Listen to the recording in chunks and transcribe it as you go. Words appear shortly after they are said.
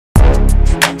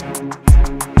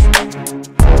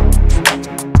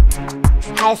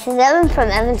Hi, this is Evan from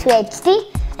EvanTubeHD,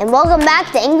 and welcome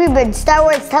back to Angry Birds Star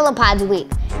Wars Telepods Week.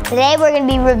 Today we're going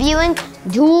to be reviewing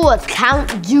Duel with Count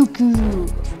Dooku.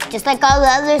 Just like all the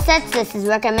other sets, this is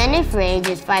recommended for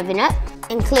ages 5 and up.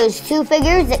 Includes 2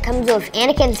 figures that comes with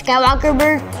Anakin Skywalker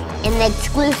Bird and the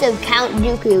exclusive Count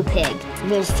Dooku Pig.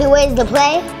 There's 2 ways to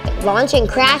play: launch and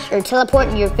crash, or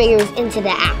teleport your figures into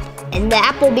the app. And the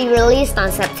app will be released on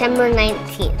September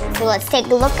 19th. So let's take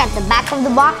a look at the back of the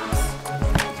box.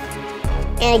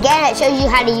 And again, it shows you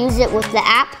how to use it with the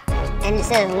app. And it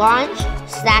says launch,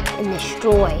 stack, and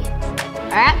destroy.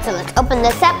 Alright, so let's open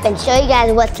this up and show you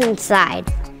guys what's inside.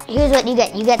 Here's what you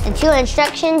get. You get the 2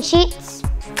 instruction sheets.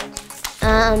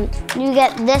 You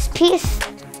get this piece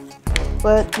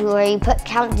where you put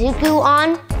Count Dooku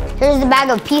on. Here's the bag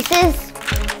of pieces.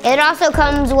 It also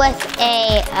comes with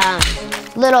a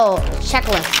little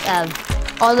checklist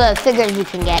of all the figures you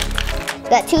can get.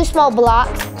 Got 2 small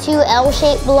blocks, 2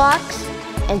 L-shaped blocks,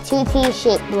 and 2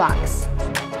 T-shaped blocks.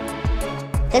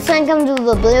 This one comes with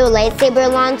a blue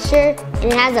lightsaber launcher, and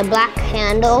it has a black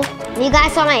handle. If you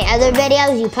guys saw my other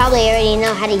videos, you probably already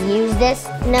know how to use this.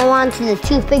 Now on to the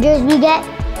 2 figures we get.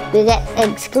 We get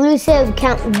exclusive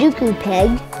Count Dooku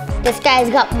Pig. This guy's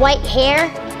got white hair.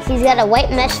 He's got a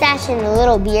white mustache and a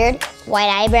little beard, white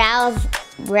eyebrows,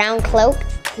 brown cloak.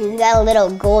 He's got a little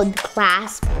gold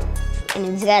clasp, and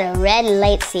he's got a red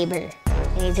lightsaber,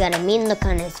 and he's got a mean look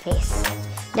on his face.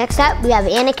 Next up, we have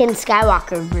Anakin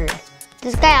Skywalker Bird.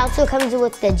 This guy also comes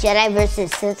with the Jedi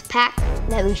vs. Sith pack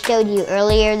that we showed you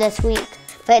earlier this week.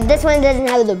 But this one doesn't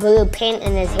have the blue paint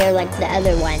in his hair like the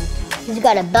other one. He's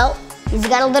got a belt. He's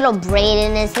got a little braid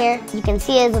in his hair. You can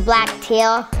see his black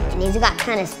tail, and he's got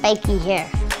kind of spiky hair.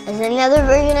 There's another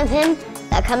version of him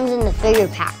that comes in the figure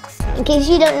packs. In case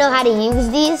you don't know how to use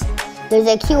these, there's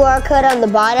a QR code on the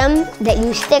bottom that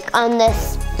you stick on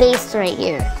this base right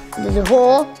here. There's a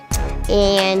hole,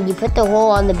 and you put the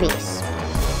hole on the base,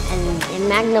 and it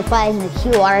magnifies the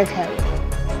QR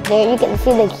code. There you can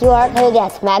see the QR code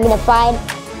that's magnified.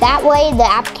 That way the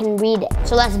app can read it.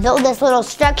 So let's build this little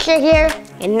structure here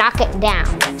and knock it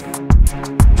down.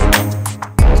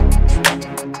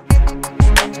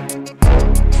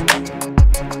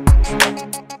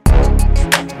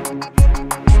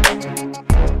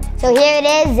 So here it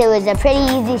is. It was a pretty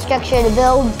easy structure to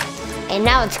build, and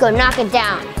now let's go knock it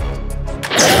down.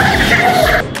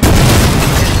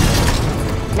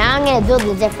 Now I'm gonna build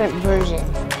a different version.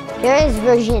 Here is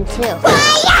version 2.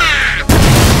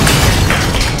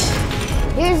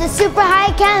 Here's the super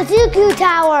high Count Dooku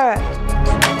Tower.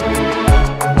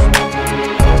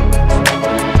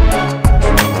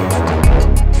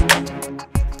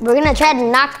 We're gonna try to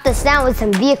knock this down with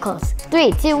some vehicles.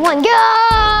 3, 2, 1, go!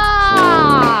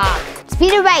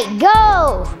 Speed it right,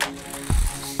 go!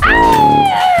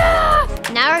 Ah!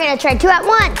 Now we're gonna try 2 at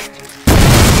once.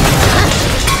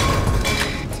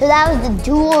 So that was the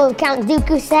Duel of Count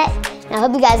Dooku set. And I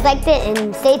hope you guys liked it,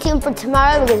 and stay tuned for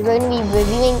tomorrow because we're gonna be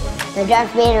reviewing the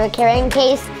Darth Vader carrying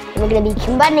case. And we're gonna be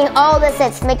combining all the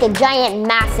sets to make a giant,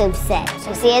 massive set.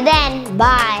 So see you then,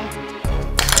 bye.